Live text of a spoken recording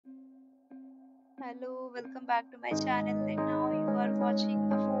Hello, welcome back to my channel, and now you are watching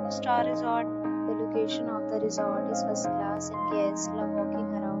a 4-star resort. The location of the resort is first class and guests love walking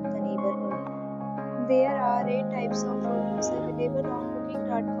around the neighborhood. There are 8 types of rooms available on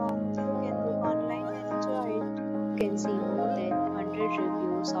booking.com. You can book online and enjoy it. You can see more than 100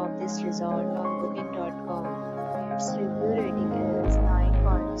 reviews of this resort on booking.com. Its review rating is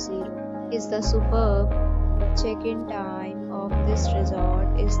 9.0. Is the superb. Check-in time of this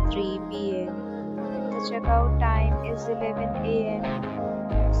resort is 3 p.m. The checkout time is 11 a.m.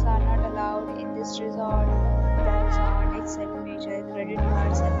 Pets are not allowed in this resort. The resort accepts major credit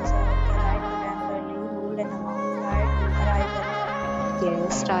cards and reserves the right to temporarily hold an amount prior to arrival.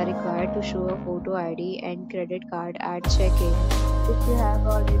 Guests are required to show a photo ID and credit card at check-in. If you have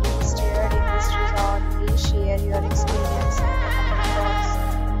already stayed in this resort, please share your experience in the comment box.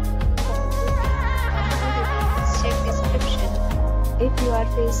 Check description. If you are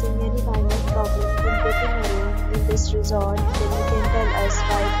facing any kind of problem in booking a room in this resort, then you can tell us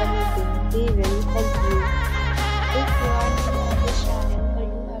by commenting. We will help you. If you are new on this channel or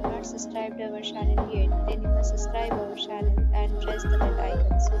you have not subscribed our channel yet, then you must subscribe our channel and press the bell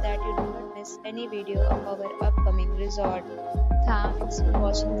icon so that you do not miss any video of our upcoming resort. Thanks for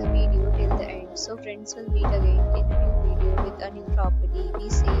watching the video till the end. So friends, will meet again in a new video with a new property. Be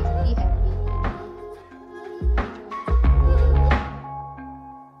safe, be happy.